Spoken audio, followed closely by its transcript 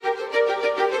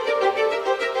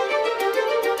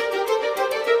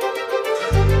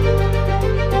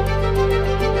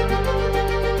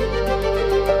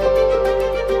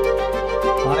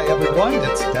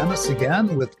everyone. It's Dennis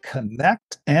again with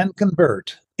Connect and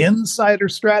Convert, Insider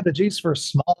Strategies for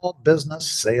Small Business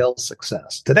Sales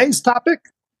Success. Today's topic,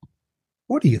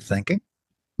 what are you thinking?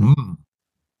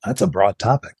 That's a broad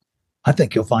topic. I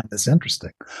think you'll find this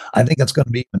interesting. I think it's going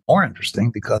to be even more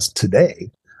interesting because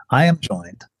today I am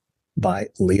joined by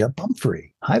Leah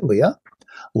Pumphrey. Hi, Leah.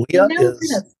 Leah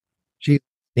she's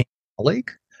a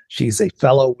colleague. She's a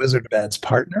fellow Wizard of Ads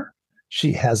partner.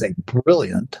 She has a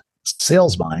brilliant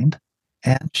sales mind,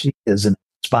 and she is an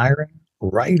inspiring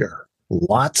writer.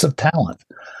 Lots of talent.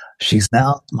 She's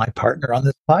now my partner on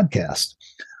this podcast.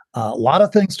 A lot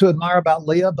of things to admire about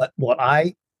Leah, but what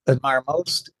I admire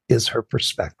most is her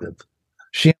perspective.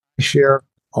 She and I share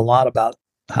a lot about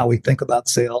how we think about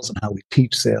sales and how we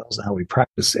teach sales and how we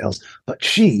practice sales, but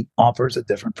she offers a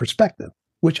different perspective,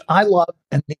 which I love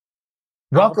and need.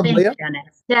 Welcome, thanks, Leah.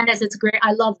 Dennis, it's great.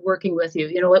 I love working with you.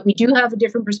 You know what? We do have a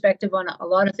different perspective on a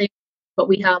lot of things, but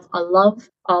we have a love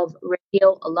of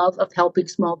radio, a love of helping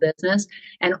small business,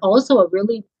 and also a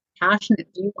really passionate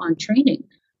view on training.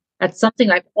 That's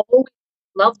something I've always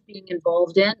loved being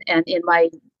involved in. And in my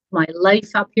life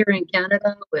up here in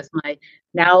Canada with my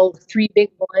now 3 big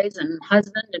boys and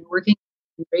husband and working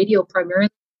in radio primarily,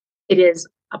 it is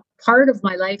a part of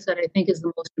my life that I think is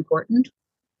the most important.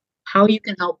 How you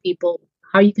can help people,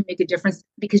 how you can make a difference,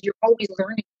 because you're always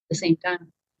learning at the same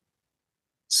time.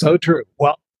 So true.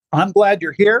 Well, I'm glad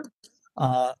you're here.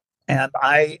 And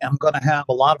I am going to have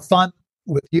a lot of fun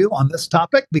with you on this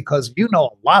topic because you know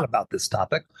a lot about this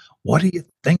topic. What are you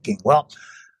thinking? Well,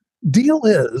 deal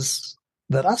is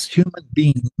that us human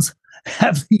beings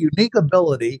have the unique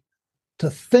ability to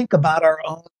think about our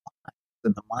own minds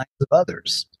and the minds of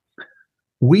others.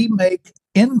 We make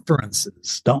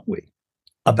inferences, don't we,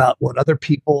 about what other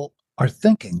people are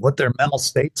thinking, what their mental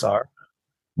states are,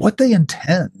 what they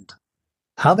intend,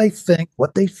 how they think,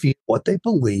 what they feel, what they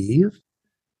believe,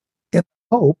 in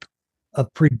hope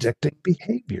of predicting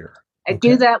behavior. I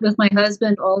do that with my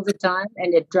husband all the time,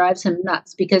 and it drives him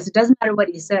nuts because it doesn't matter what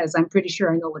he says. I'm pretty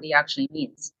sure I know what he actually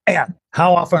means. And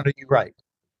how often are you right?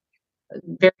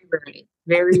 Very rarely.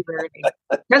 Very rarely.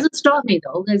 Doesn't stop me,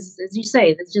 though, as you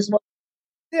say. It's just what.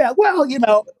 Yeah, well,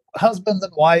 husband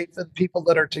and wife and people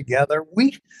that are together,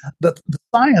 the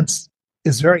science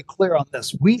is very clear on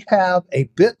this. We have a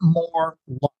bit more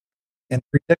luck in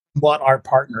predicting what our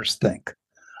partners think,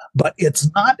 but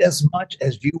it's not as much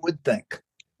as you would think.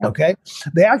 Okay,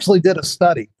 they actually did a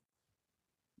study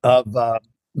of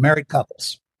married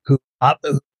couples who've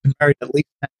been married at least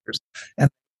 10 years, and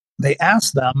they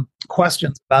asked them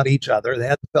questions about each other. They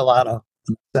had to fill out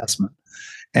an assessment,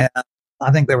 and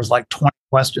I think there was like 20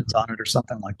 questions on it or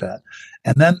something like that.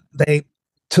 And then they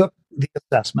took the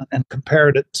assessment and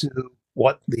compared it to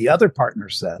what the other partner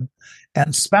said,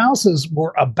 and spouses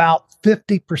were about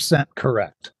 50%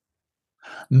 correct.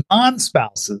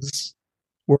 Non-spouses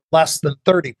were less than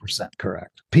 30%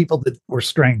 correct. People that were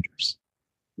strangers,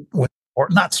 or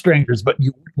not strangers, but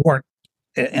you weren't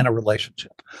in a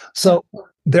relationship. So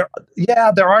there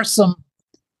are some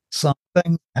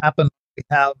things happen. We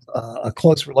have a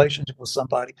close relationship with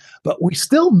somebody, but we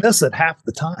still miss it half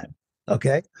the time.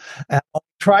 Okay, and we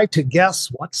try to guess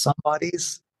what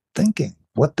somebody's thinking,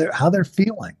 how they're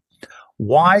feeling.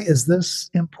 Why is this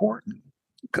important?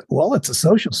 Well, it's a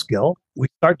social skill. We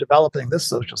start developing this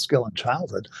social skill in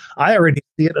childhood. I already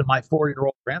see it in my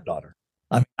 4-year-old granddaughter.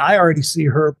 I already see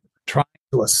her trying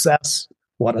to assess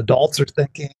what adults are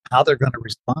thinking, how they're going to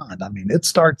respond. It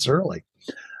starts early.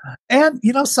 And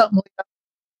something like that,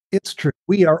 it's true.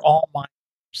 We are all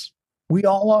minders. We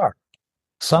all are.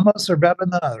 Some of us are better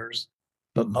than others,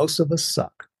 but most of us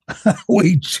suck.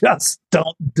 We just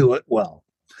don't do it well.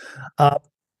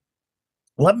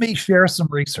 Let me share some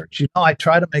research. I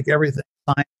try to make everything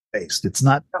science-based. It's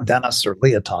not Dennis or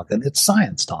Leah talking. It's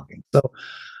science talking. So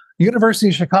University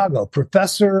of Chicago,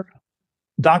 Professor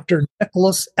Dr.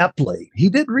 Nicholas Epley, he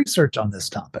did research on this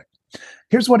topic.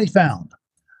 Here's what he found.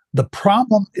 The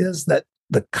problem is that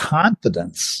the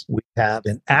confidence we have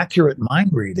in accurate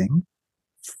mind reading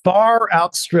far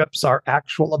outstrips our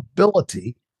actual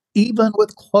ability, even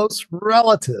with close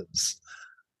relatives.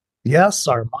 Yes,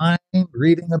 our mind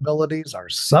reading abilities are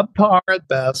subpar at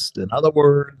best. In other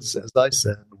words, as I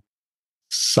said,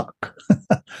 suck.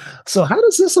 So how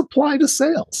does this apply to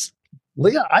sales?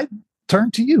 Leah, I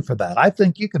turn to you for that. I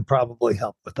think you can probably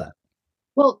help with that.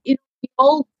 Well, we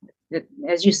all,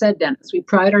 as you said, Dennis, we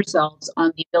pride ourselves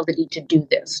on the ability to do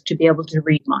this, to be able to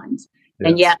read minds. Yes.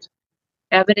 And yet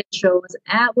evidence shows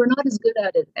we're not as good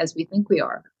at it as we think we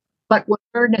are. But when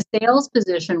we're in a sales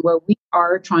position where we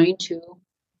are trying to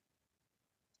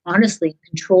honestly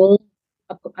control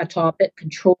a topic,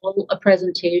 control a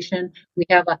presentation, we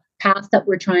have a path that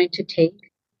we're trying to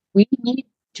take, we need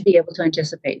to be able to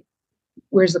anticipate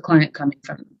where's the client coming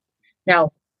from.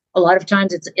 Now, a lot of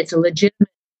times it's a legitimate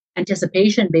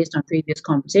anticipation based on previous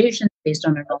conversations, based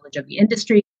on our knowledge of the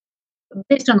industry,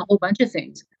 based on a whole bunch of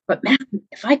things. But man,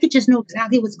 if I could just know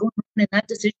exactly what's going on in that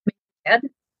decision making head,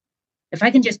 if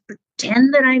I can just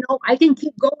pretend that I know, I can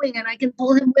keep going and I can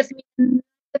pull him with me and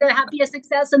they're going to be a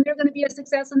success and they're going to be a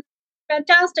success and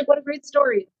fantastic. What a great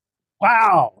story.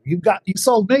 Wow, you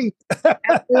sold me.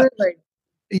 Absolutely.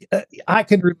 I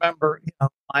can remember,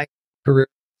 my career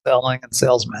selling and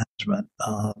sales management.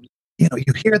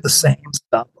 You hear the same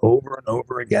stuff over and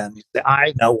over again. You say,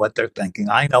 I know what they're thinking.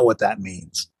 I know what that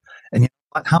means. And you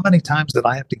know what? How many times did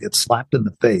I have to get slapped in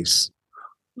the face,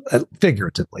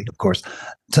 figuratively, of course,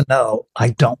 to know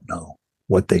I don't know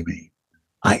what they mean?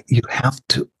 You have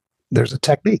to. There's a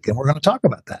technique, and we're going to talk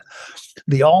about that.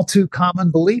 The all too common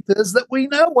belief is that we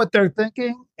know what they're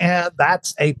thinking, and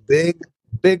that's a big,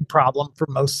 big problem for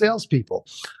most salespeople.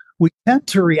 We tend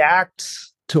to react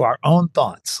to our own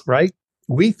thoughts, right?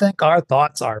 We think our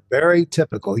thoughts are very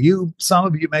typical. Some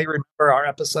of you may remember our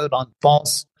episode on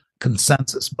false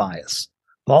consensus bias.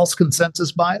 False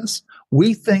consensus bias,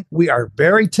 we think we are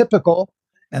very typical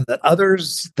and that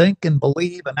others think and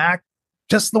believe and act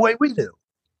just the way we do.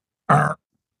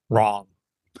 Wrong.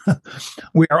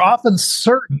 We are often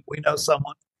certain we know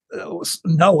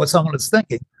what someone is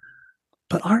thinking,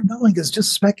 but our knowing is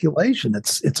just speculation.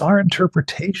 It's our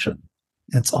interpretation.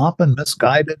 It's often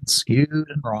misguided, skewed,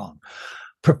 and wrong.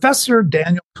 Professor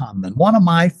Daniel Kahneman, one of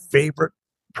my favorite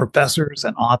professors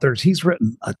and authors, he's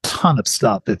written a ton of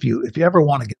stuff. If you ever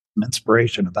want to get some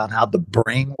inspiration about how the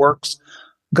brain works,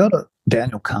 go to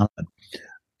Daniel Kahneman.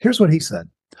 Here's what he said.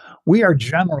 We are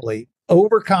generally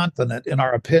overconfident in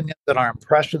our opinions and our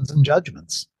impressions and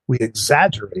judgments. We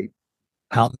exaggerate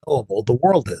how knowable the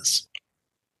world is.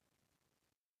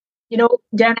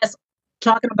 Dennis,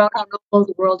 talking about how knowable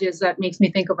the world is, that makes me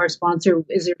think of our sponsor,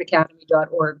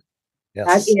 wizardacademy.org. Yes.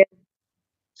 That is,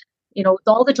 with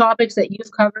all the topics that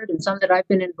you've covered and some that I've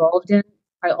been involved in,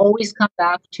 I always come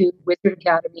back to Wizard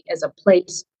Academy as a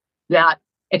place that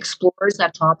explores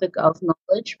that topic of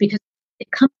knowledge because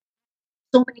it comes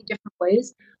so many different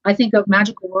ways. I think of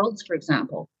Magical Worlds, for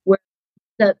example, where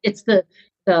it's the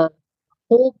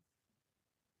whole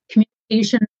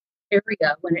communication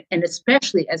area and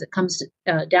especially as it comes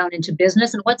down into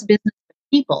business and what's business for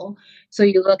people. So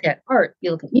you look at art,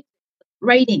 you look at music,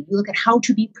 writing, you look at how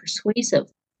to be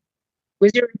persuasive.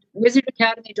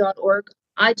 Wizardacademy.org.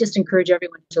 I just encourage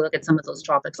everyone to look at some of those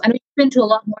topics. I know you've been to a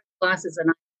lot more classes than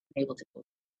I've been able to go.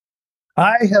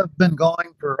 I have been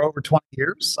going for over 20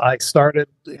 years. I started,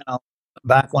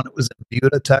 back when it was in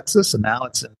Buda, Texas, and now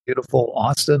it's in beautiful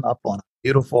Austin, up on a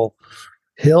beautiful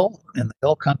hill in the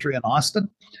hill country in Austin.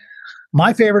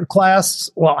 My favorite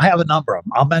class, well, I have a number of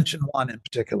them. I'll mention one in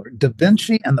particular, Da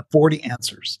Vinci and the 40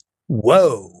 Answers.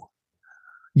 Whoa.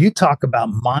 You talk about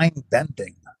mind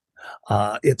bending.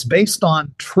 It's based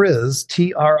on TRIZ,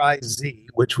 T-R-I-Z,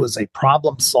 which was a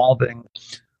problem-solving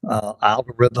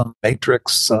algorithm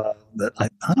matrix that I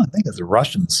don't think the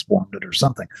Russians formed it or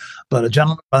something. But a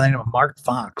gentleman by the name of Mark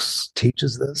Fox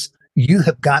teaches this. You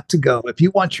have got to go, if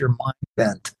you want your mind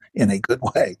bent in a good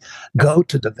way, go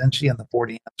to Da Vinci and the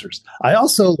 40 Answers. I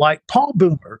also like Paul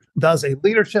Boomer does a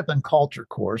leadership and culture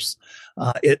course.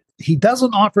 He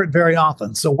doesn't offer it very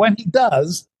often. So when he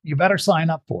does, you better sign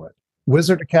up for it.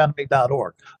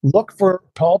 wizardacademy.org. Look for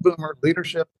Paul Boomer,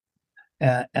 leadership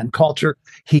and culture.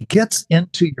 He gets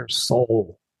into your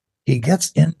soul. He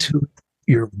gets into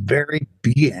your very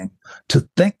being to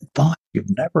think thoughts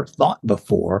you've never thought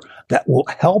before that will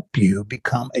help you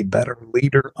become a better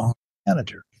leader, owner,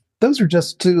 manager. Those are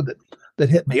just two that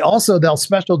hit me. Also, they'll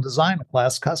special design a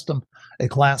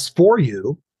class for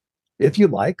you if you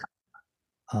like.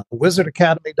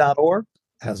 Wizardacademy.org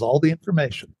has all the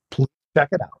information. Please check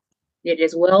it out. It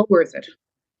is well worth it.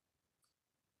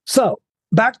 So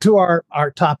back to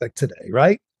our topic today,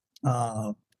 right?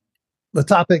 The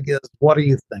topic is, what are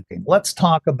you thinking? Let's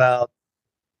talk about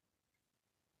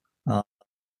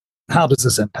how does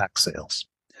this impact sales?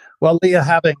 Well, Leah,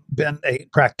 having been a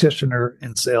practitioner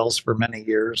in sales for many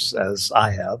years, as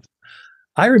I have,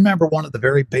 I remember one of the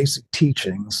very basic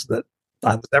teachings that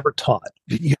I was ever taught.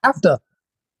 You have to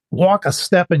walk a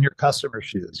step in your customer's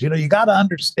shoes. You got to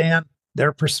understand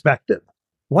their perspective.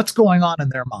 What's going on in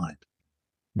their mind?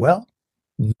 Well,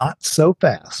 not so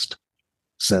fast,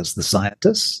 says the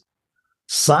scientists.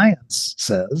 Science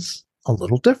says a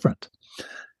little different.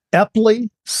 Epley,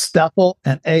 Steffel,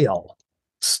 and Ale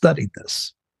studied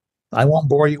this. I won't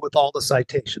bore you with all the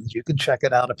citations. You can check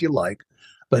it out if you like.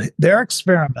 But their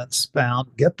experiments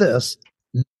found, get this,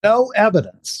 no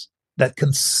evidence that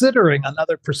considering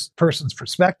another person's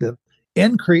perspective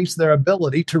increased their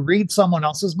ability to read someone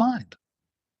else's mind.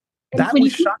 And That when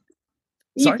was shocking.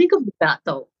 you Sorry? think of that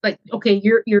though, like, okay,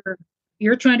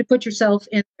 you're trying to put yourself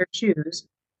in their shoes.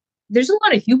 There's a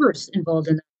lot of hubris involved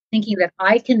in that, thinking that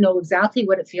I can know exactly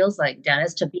what it feels like,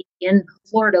 Dennis, to be in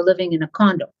Florida living in a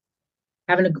condo,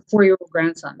 having a 4-year-old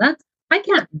grandson. That's I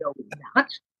can't know that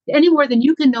any more than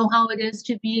you can know how it is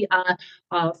to be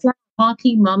a former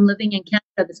hockey mom living in Canada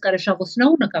that's got to shovel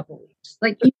snow in a couple of weeks.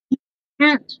 Like you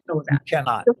can't know You that.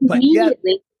 cannot. So But yet,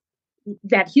 immediately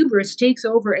that hubris takes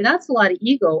over, and that's a lot of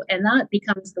ego, and that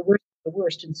becomes the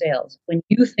worst in sales when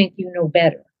you think you know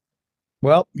better.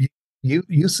 well,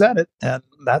 you said it, and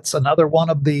that's another one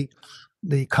of the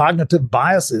cognitive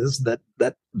biases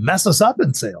that mess us up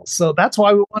in sales. So that's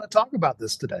why we want to talk about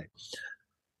this today.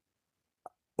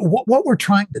 What we're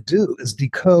trying to do is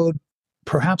decode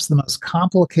perhaps the most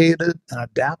complicated and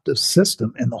adaptive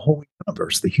system in the whole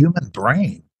universe, the human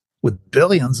brain, with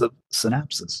billions of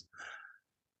synapses.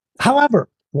 However,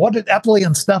 what did Epley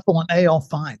and Steffel and Eyal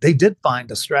find? They did find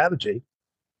a strategy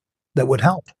that would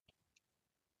help.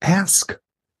 Ask,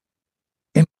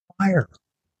 inquire,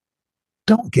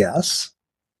 don't guess.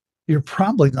 You're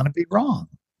probably going to be wrong.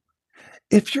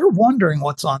 If you're wondering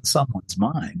what's on someone's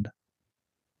mind,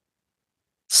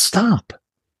 stop.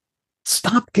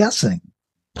 Stop guessing.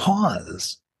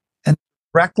 Pause and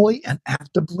directly and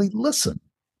actively listen.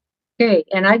 Okay,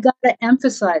 and I got to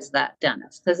emphasize that,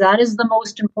 Dennis, because that is the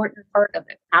most important part of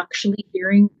it, actually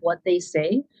hearing what they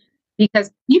say.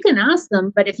 Because you can ask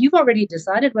them, but if you've already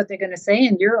decided what they're going to say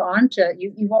and you're on to,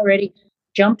 you've already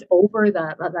jumped over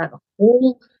that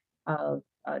whole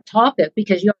topic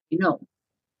because you already know.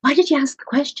 Why did you ask the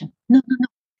question? No, no, no.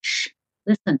 Shh.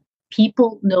 Listen,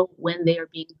 people know when they are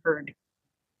being heard.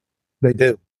 They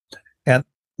do. And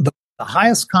the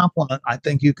highest compliment I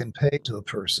think you can pay to a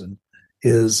person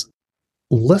is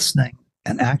listening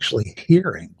and actually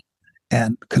hearing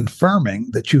and confirming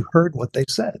that you heard what they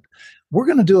said. We're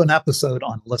going to do an episode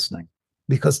on listening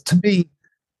because to me,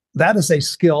 that is a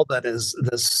skill that's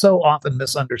so often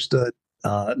misunderstood,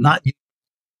 not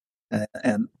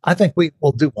and I think we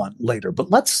will do one later.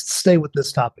 But let's stay with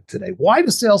this topic today. Why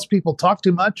do salespeople talk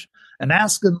too much and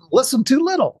ask and listen too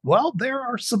little? Well, there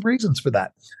are some reasons for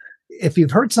that. If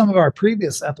you've heard some of our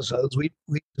previous episodes, we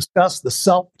discussed the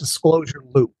self-disclosure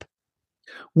loop.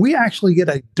 We actually get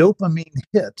a dopamine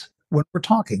hit when we're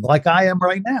talking, like I am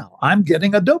right now. I'm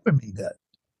getting a dopamine hit,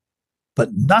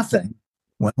 but nothing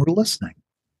when we're listening.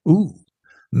 Ooh,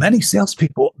 many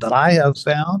salespeople that I have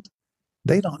found,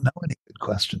 they don't know any good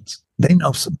questions. They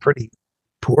know some pretty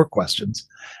poor questions,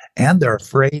 and they're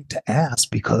afraid to ask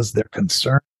because they're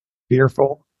concerned,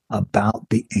 fearful about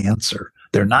the answer.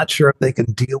 They're not sure if they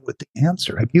can deal with the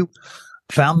answer. Have you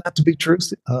found that to be true,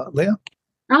 Leah?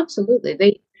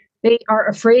 Absolutely. They are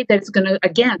afraid that it's going to,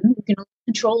 again, you know,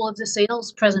 control of the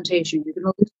sales presentation. You're going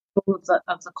to lose control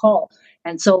of the call.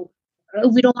 And so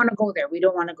we don't want to go there. We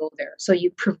don't want to go there. So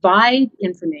you provide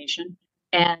information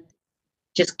and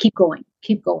just keep going,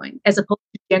 as opposed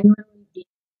to genuinely being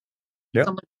Yeah.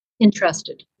 someone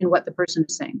interested in what the person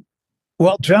is saying.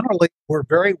 Well, generally, we're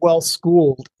very well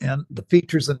schooled in the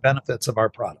features and benefits of our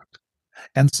product.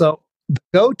 And so the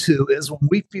go-to is when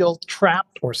we feel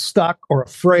trapped or stuck or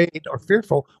afraid or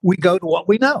fearful, we go to what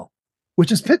we know,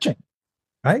 which is pitching,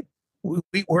 right?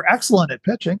 We're excellent at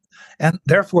pitching, and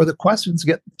therefore the questions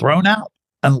get thrown out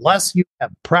unless you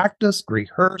have practiced,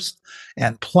 rehearsed,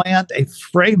 and planned a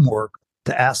framework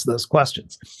to ask those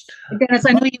questions. Dennis,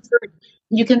 I know you've heard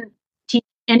you can teach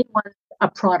anyone a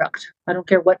product. I don't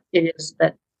care what it is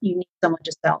that you need someone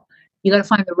to sell. You got to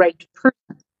find the right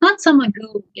person, not someone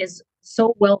who is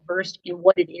so well versed in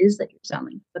what it is that you're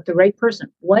selling, but the right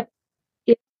person.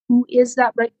 Who is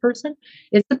that right person?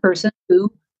 It's the person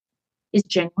who is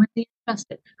genuinely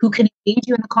interested, who can engage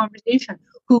you in the conversation,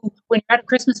 who, when you're at a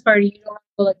Christmas party, you don't want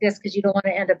to go like this because you don't want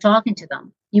to end up talking to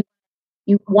them. You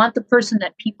want the person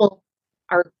that people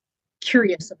are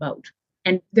curious about.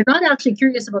 And they're not actually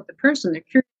curious about the person, they're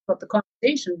curious about the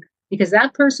conversation, because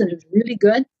that person who's really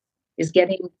good is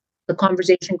getting the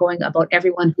conversation going about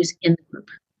everyone who's in the group.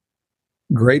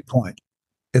 Great point.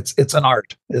 It's an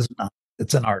art, isn't it?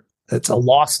 It's an art. It's a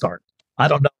lost art. I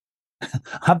don't know.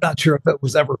 I'm not sure if it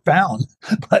was ever found,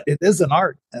 but it is an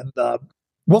art, and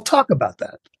we'll talk about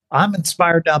that. I'm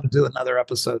inspired now to do another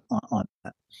episode on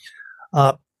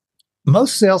that.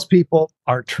 Most salespeople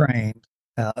are trained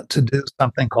to do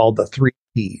something called the 3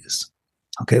 Ps.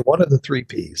 Okay, what are the 3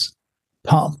 Ps?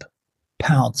 Pump,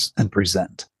 pounce, and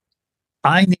present.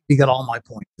 I need to get all my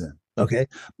points in. Okay,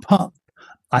 pump.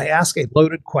 I ask a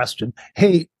loaded question.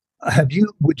 Hey,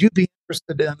 would you be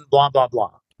interested in blah, blah,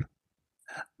 blah?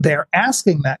 They're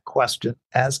asking that question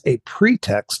as a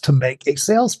pretext to make a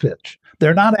sales pitch.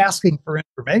 They're not asking for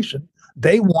information.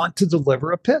 They want to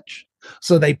deliver a pitch.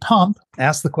 So they pump,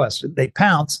 ask the question, they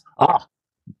pounce.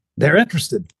 They're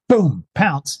interested. Boom,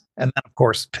 pounce. And then, of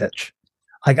course, pitch.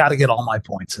 I got to get all my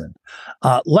points in.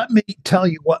 Let me tell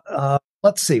you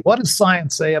let's see. What does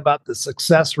science say about the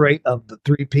success rate of the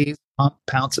 3Ps, pump,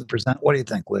 pounce, and present? What do you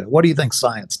think, Leah? What do you think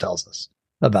science tells us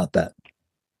about that?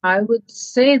 I would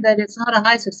say that it's not a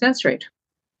high success rate.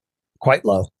 Quite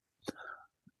low.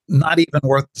 Not even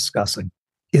worth discussing.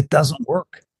 It doesn't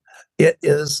work.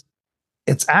 It's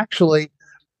actually,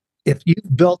 if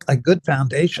you've built a good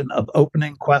foundation of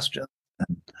opening questions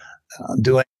and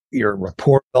doing your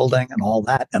rapport building and all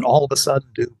that, and all of a sudden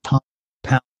do pump,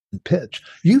 pound, and pitch,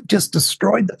 you've just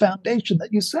destroyed the foundation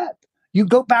that you set. You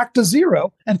go back to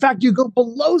zero. In fact, you go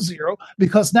below zero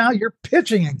because now you're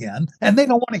pitching again and they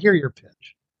don't want to hear your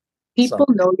pitch. People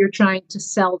know you're trying to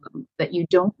sell them, that you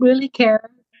don't really care,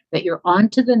 that you're on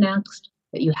to the next,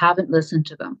 that you haven't listened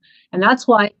to them. And that's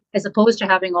why, as opposed to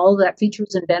having all of that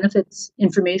features and benefits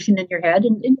information in your head,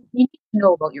 and you need to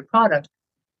know about your product,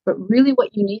 but really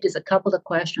what you need is a couple of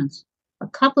questions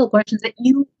that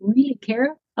you really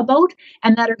care about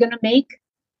and that are going to make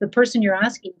the person you're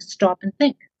asking stop and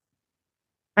think.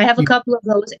 I have a couple of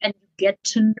those, and you get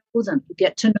to know them. You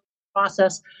get to know the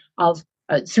process of,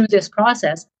 through this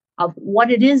process, of what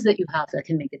it is that you have that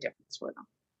can make a difference for them.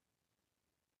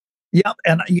 Yeah,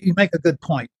 and you make a good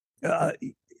point.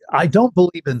 I don't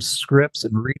believe in scripts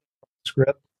and reading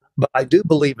script, but I do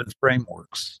believe in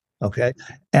frameworks. Okay.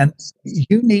 And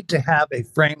you need to have a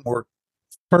framework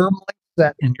firmly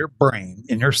set in your brain,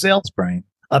 in your sales brain,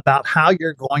 about how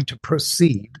you're going to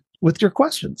proceed with your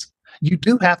questions. You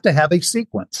do have to have a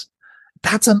sequence.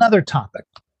 That's another topic.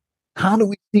 How do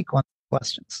we sequence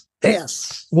questions?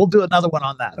 Yes, we'll do another one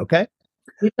on that. Okay.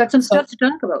 We've got some stuff to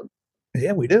talk about.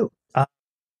 Yeah, we do.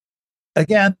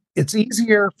 Again, it's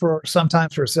easier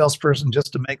sometimes for a salesperson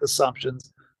just to make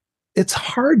assumptions. It's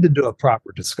hard to do a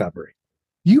proper discovery.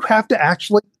 You have to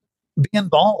actually be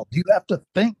involved. You have to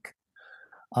think.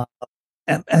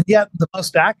 And yet the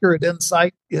most accurate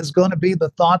insight is going to be the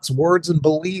thoughts, words, and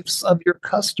beliefs of your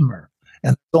customer.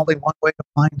 And there's only one way to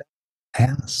find out.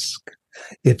 Ask.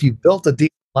 If you built a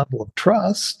deep level of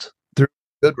trust through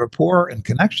good rapport and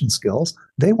connection skills,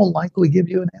 they will likely give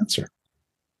you an answer.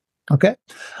 Okay,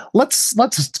 let's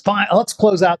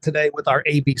close out today with our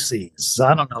ABCs.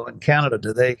 I don't know, in Canada,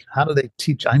 how do they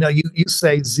teach? I know you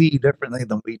say Z differently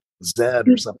than we Z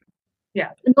or something. Yeah,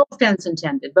 no offense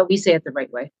intended, but we say it the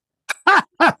right way.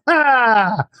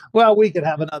 Well, we could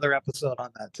have another episode on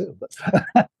that too,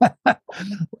 but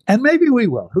and maybe we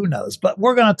will. Who knows? But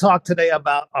we're going to talk today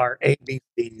about our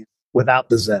ABCs without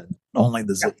the Z, only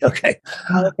the Z. Okay.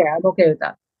 Okay, I'm okay with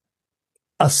that.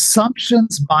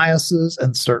 Assumptions, biases,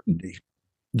 and certainty.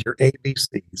 Your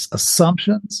ABCs.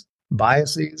 Assumptions,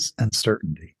 biases, and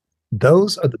certainty.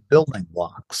 Those are the building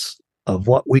blocks of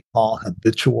what we call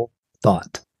habitual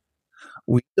thought.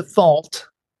 We default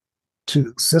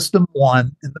to system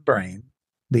one in the brain,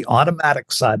 the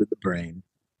automatic side of the brain,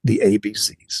 the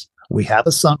ABCs. We have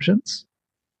assumptions,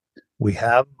 we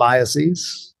have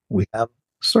biases, we have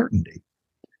certainty.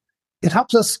 It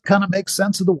helps us kind of make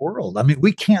sense of the world. I mean,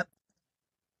 we can't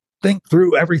think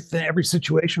through everything, every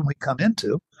situation we come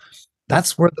into.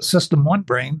 That's where the system one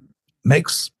brain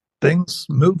makes things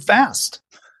move fast.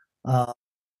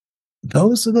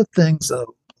 Those are the things,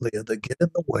 though, Leah, that get in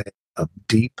the way of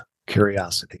deep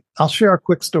curiosity. I'll share a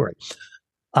quick story.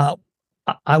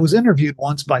 I was interviewed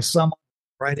once by someone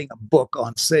writing a book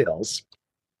on sales,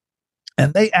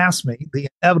 and they asked me the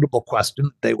inevitable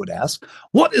question they would ask: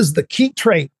 what is the key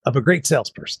trait of a great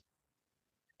salesperson?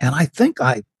 And I think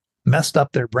I messed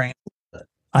up their brain a little bit.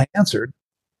 I answered,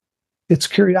 it's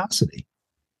curiosity.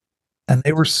 And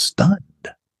they were stunned,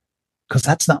 because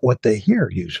that's not what they hear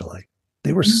usually.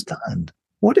 They were stunned.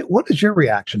 What is your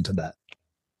reaction to that?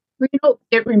 Well,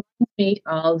 it reminds me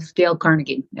of Dale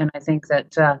Carnegie, and I think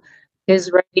that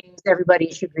his writings,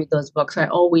 everybody should read those books. I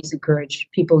always encourage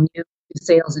people new to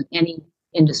sales in any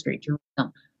industry to read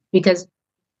them, because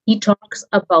he talks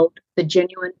about the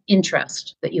genuine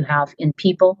interest that you have in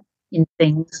people, in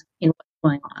things, in what's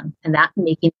going on, and that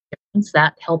making a difference,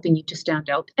 that helping you to stand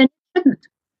out. And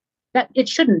it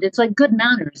shouldn't. It's like good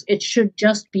manners. It should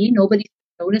just be, nobody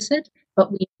should notice it,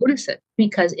 but we notice it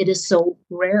because it is so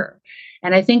rare.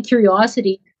 And I think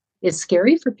curiosity is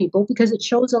scary for people because it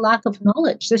shows a lack of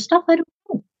knowledge. There's stuff I don't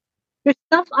know. There's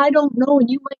stuff I don't know, and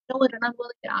you might know it, and I'm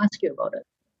willing to ask you about it.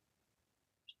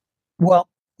 Well,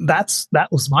 that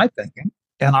was my thinking.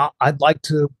 And I'd like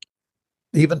to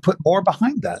even put more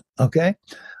behind that. Okay.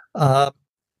 Uh,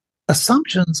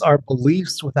 Assumptions are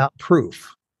beliefs without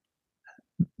proof.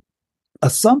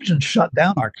 Assumptions shut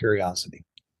down our curiosity.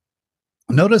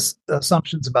 Notice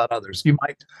assumptions about others. You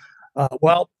might,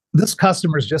 well, this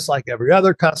customer is just like every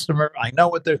other customer. I know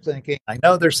what they're thinking. I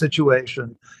know their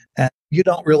situation. And you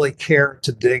don't really care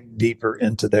to dig deeper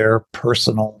into their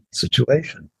personal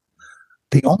situation.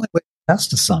 The only way to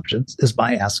test assumptions is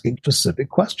by asking specific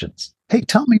questions. Hey,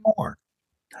 tell me more.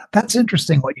 That's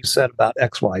interesting what you said about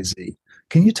XYZ.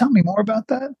 Can you tell me more about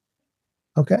that?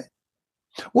 Okay.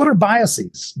 What are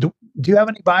biases? Do you have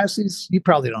any biases? You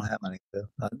probably don't have any.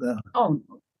 Oh,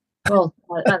 well,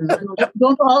 I don't know.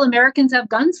 Don't all Americans have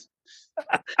guns?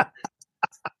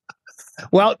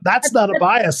 Well, that's not a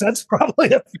bias. That's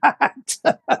probably a fact.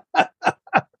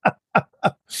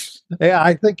 Yeah,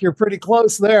 I think you're pretty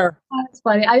close there. That's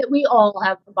funny. We all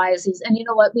have biases, and you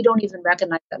know what? We don't even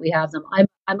recognize that we have them. I'm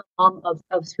a mom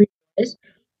of three boys.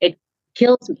 It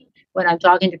kills me when I'm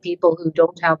talking to people who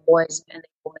don't have boys and they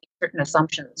will make certain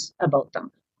assumptions about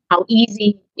them. How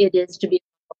easy it is to be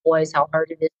boys, how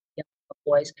hard it is to be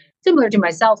boys. Similar to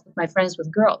myself with my friends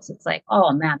with girls. It's like,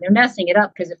 oh man, they're messing it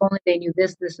up because if only they knew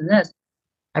this, this, and this.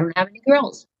 I don't have any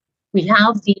girls. We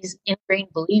have these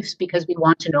ingrained beliefs because we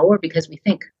want to know or because we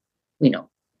think we know.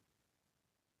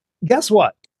 Guess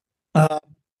what? Uh,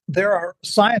 there are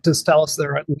scientists tell us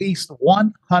there are at least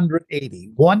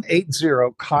 180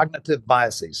 cognitive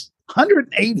biases.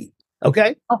 180.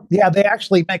 Okay. Oh, Yeah, they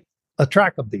actually make a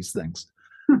track of these things.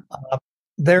 Uh,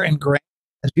 they're ingrained.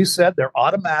 As you said, they're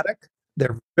automatic.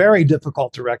 They're very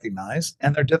difficult to recognize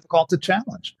and they're difficult to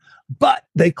challenge, but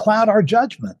they cloud our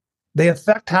judgment. They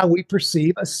affect how we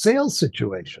perceive a sales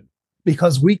situation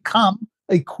because we come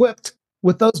equipped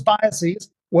with those biases,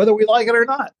 whether we like it or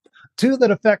not. Two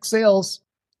that affect sales,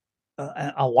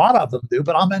 a lot of them do,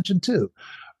 but I'll mention two.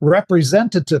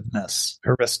 Representativeness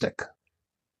heuristic.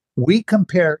 We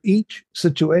compare each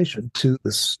situation to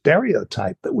the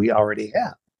stereotype that we already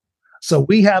have. So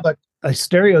we have a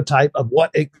stereotype of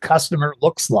what a customer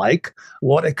looks like,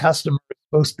 what a customer is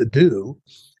supposed to do,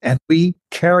 and we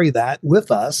carry that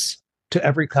with us to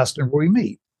every customer we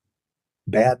meet.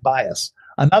 Bad bias.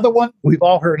 Another one, we've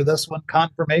all heard of this one,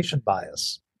 confirmation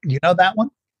bias. You know that one?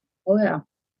 oh yeah.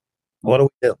 What do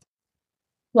we do?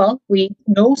 Well, we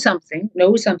know something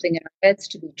in our heads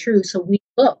to be true, so we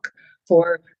look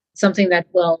for something that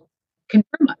will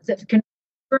confirm us, that can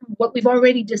confirm what we've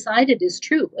already decided is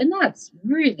true, and that's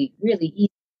really, really easy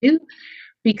to do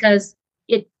because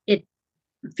it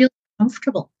feels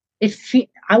comfortable.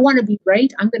 I want to be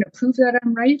right. I'm going to prove that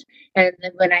I'm right, and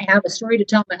then when I have a story to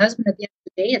tell my husband at the end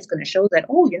of the day, it's going to show that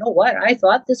oh, you know what? I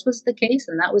thought this was the case,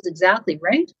 and that was exactly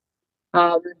right.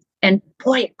 Um, and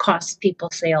boy, it costs people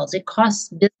sales. It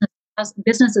costs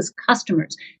businesses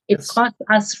customers. It Yes. costs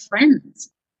us friends.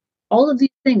 All of these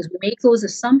things, we make those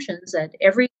assumptions that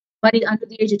everybody under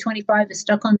the age of 25 is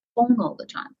stuck on the phone all the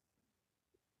time.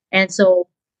 And so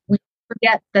we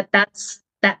forget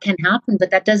that can happen,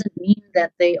 but that doesn't mean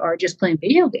that they are just playing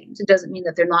video games. It doesn't mean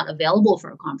that they're not available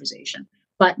for a conversation.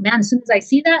 But man, as soon as I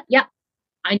see that, yeah,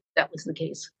 I knew that was the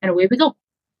case. And away we go.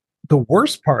 The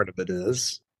worst part of it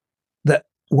is that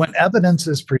when evidence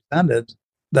is presented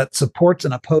that supports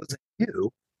an opposing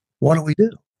view, what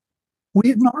do?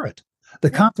 We ignore it. The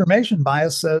confirmation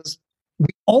bias says we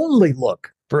only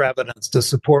look for evidence to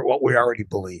support what we already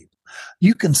believe.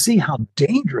 You can see how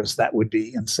dangerous that would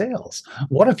be in sales.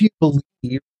 What if you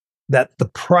believe that the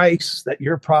price that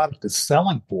your product is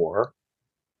selling for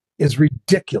is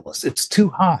ridiculous? It's too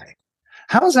high.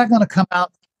 How is that going to come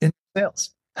out in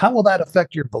sales? How will that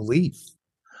affect your belief?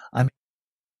 I mean,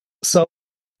 so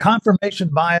confirmation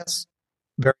bias,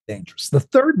 very dangerous. The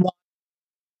third one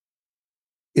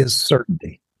is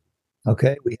certainty.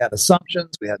 Okay, we had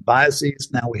assumptions, we had biases,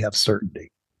 now we have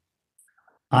certainty.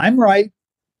 I'm right,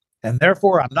 and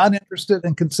therefore I'm not interested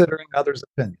in considering others'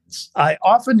 opinions. I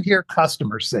often hear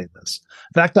customers say this.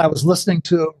 In fact, I was listening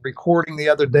to a recording the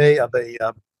other day of a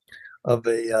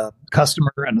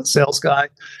customer and a sales guy,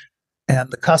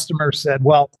 and the customer said,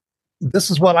 "Well,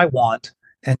 this is what I want,"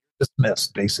 and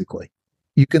dismissed. Basically,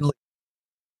 you can leave.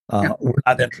 Yeah. We're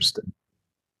not interested.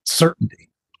 Certainty.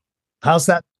 How's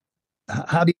that?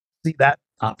 How do you see that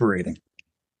operating?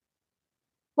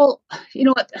 Well, you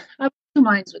know what? I have two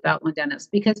minds with that one, Dennis,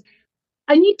 because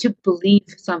I need to believe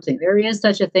something. There is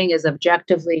such a thing as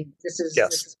objectively, this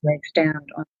Yes. is where I stand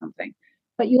on something.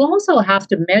 But you also have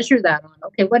to measure that on,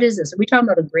 okay, what is this? Are we talking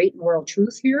about a great moral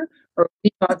truth here? Or are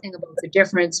we talking about the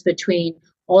difference between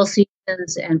all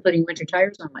seasons and putting winter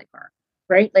tires on my car?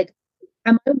 Right? Like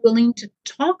am I willing to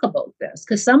talk about this?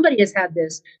 Because somebody has had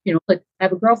this, like I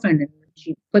have a girlfriend and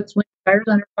she puts winter tires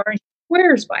on her car and she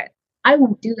swears by it. I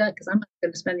won't do that because I'm not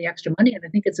going to spend the extra money and I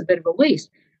think it's a bit of a waste.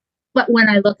 But when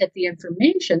I look at the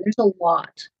information, there's a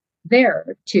lot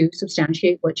there to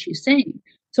substantiate what she's saying.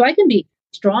 So I can be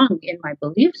strong in my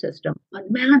belief system,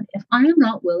 but man, if I am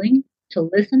not willing to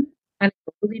listen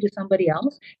anecdotally to somebody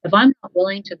else, if I'm not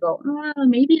willing to go,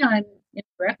 maybe I'm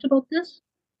incorrect about this,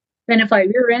 then if I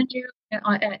rear end you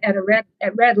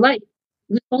at red light,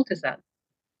 whose fault is that?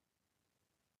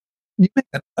 You make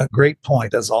a great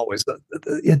point, as always.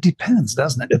 It depends,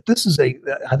 doesn't it? If this is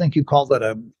I think you called it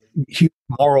a huge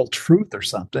moral truth or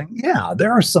something. Yeah,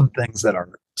 there are some things that are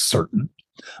certain,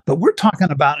 but we're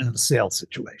talking about in a sales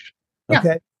situation. Okay.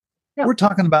 Yeah. Yeah. We're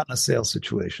talking about in a sales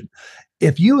situation.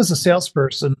 If you as a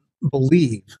salesperson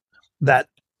believe that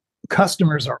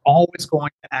customers are always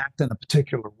going to act in a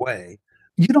particular way,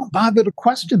 you don't bother to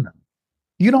question them.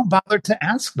 You don't bother to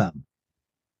ask them.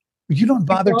 You don't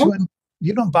bother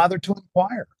to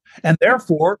inquire. And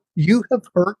therefore, you have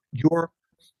hurt your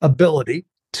ability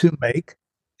to make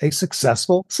a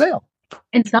successful sale.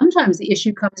 And sometimes the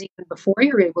issue comes even before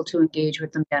you're able to engage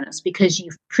with them, Dennis, because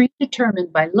you've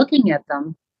predetermined by looking at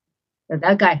them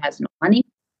that guy has no money,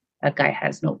 that guy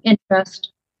has no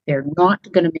interest. They're not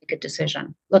going to make a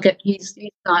decision. Look at he's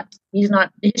not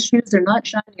his shoes are not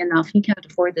shiny enough. He can't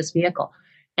afford this vehicle,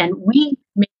 and we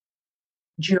make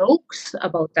jokes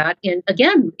about that. In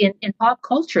pop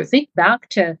culture, think back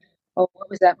to what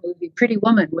was that movie, Pretty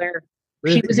Woman, where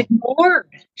she was ignored.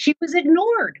 She was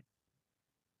ignored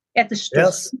at the store.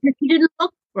 Yes. She didn't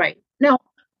look right. Now,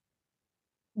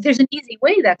 there's an easy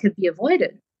way that could be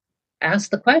avoided. Ask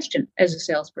the question as a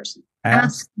salesperson.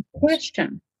 Ask the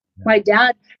question. Yeah. My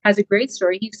dad has a great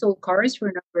story. He sold cars for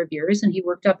a number of years and he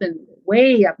worked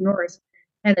way up north.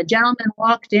 And a gentleman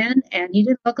walked in and he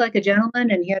didn't look like a gentleman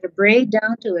and he had a braid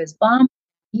down to his bum.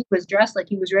 He was dressed like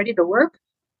he was ready to work.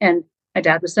 And my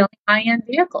dad was selling high-end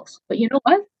vehicles. But you know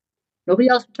what? Nobody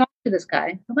else would talk to this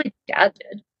guy. But my dad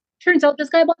did. Turns out this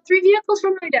guy bought 3 vehicles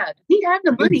from my dad. He had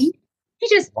the money. He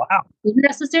just didn't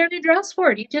necessarily dress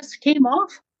for it. He just came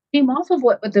off of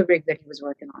what the rig that he was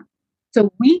working on.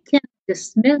 So we can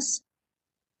dismiss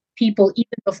people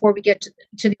even before we get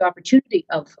to the opportunity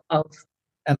of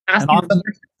asking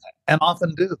and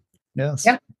often do. Yes.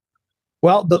 Yeah.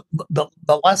 Well,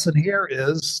 the lesson here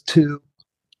is to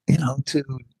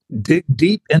dig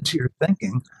deep into your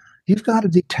thinking. You've got to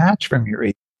detach from your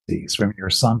agencies, from your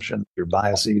assumptions, your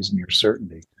biases, and your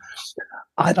certainty.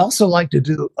 I'd also like to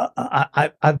do.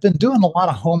 I've been doing a lot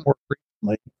of homework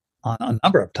recently on a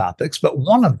number of topics, but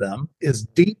one of them is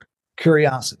deep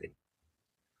curiosity.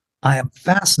 I am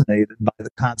fascinated by the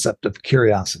concept of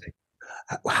curiosity.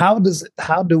 How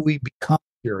do we become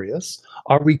curious?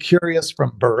 Are we curious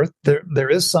from birth? There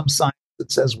is some science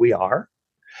that says we are,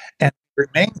 and we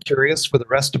remain curious for the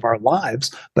rest of our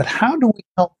lives. But how do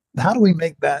we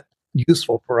make that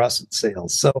useful for us in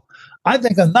sales? So I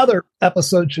think another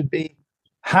episode should be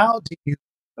how do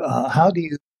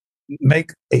you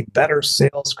make a better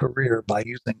sales career by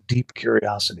using deep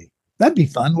curiosity? That'd be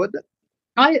fun, wouldn't it?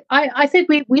 I think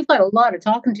we've got a lot of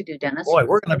talking to do, Dennis. Boy,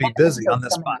 we're going to be busy on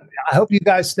this one. I hope you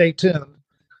guys stay tuned.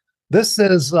 This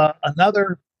is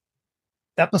another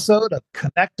episode of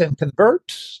Connect and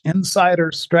Convert,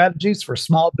 Insider Strategies for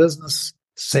Small Business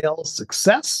Sales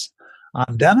Success.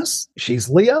 I'm Dennis. She's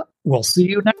Leah. We'll see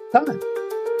you next time.